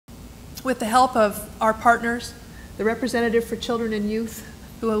with the help of our partners, the representative for children and youth,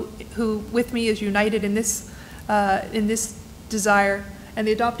 who with me is united in this desire, and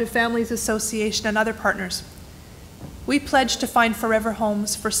the Adoptive Families Association and other partners, we pledged to find forever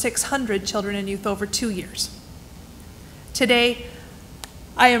homes for 600 children and youth over 2 years. Today,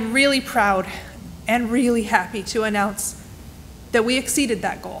 I am really proud and really happy to announce that we exceeded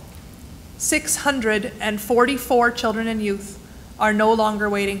that goal. 644 children and youth are no longer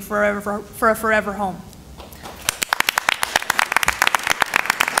waiting for a forever home.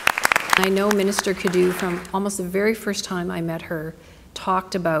 I know Minister Cadieux from almost the very first time I met her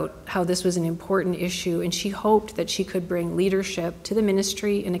talked about how this was an important issue, and she hoped that she could bring leadership to the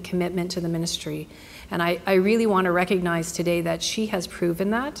ministry and a commitment to the ministry. And I really want to recognize today that she has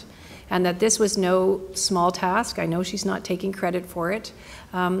proven that, and that this was no small task. I know she's not taking credit for it,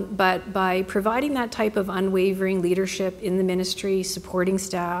 but by providing that type of unwavering leadership in the ministry, supporting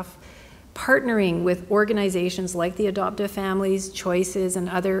staff, partnering with organizations like the Adoptive Families, Choices, and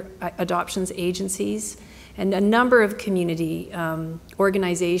other adoptions agencies, and a number of community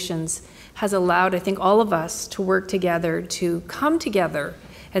organizations, has allowed, I think, all of us to work together, to come together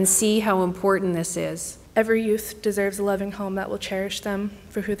and see how important this is. Every youth deserves a loving home that will cherish them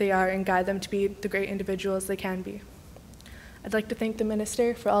for who they are and guide them to be the great individuals they can be. I'd like to thank the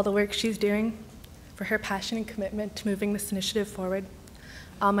Minister for all the work she's doing, for her passion and commitment to moving this initiative forward.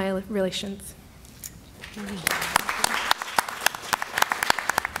 All my relations.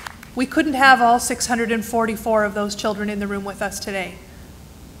 We couldn't have all 644 of those children in the room with us today,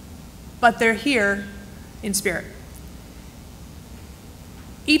 but they're here in spirit.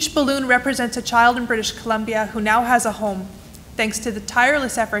 Each balloon represents a child in British Columbia who now has a home, thanks to the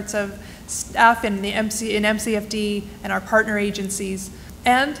tireless efforts of staff in MCFD and our partner agencies,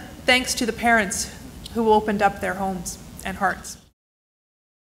 and thanks to the parents who opened up their homes and hearts.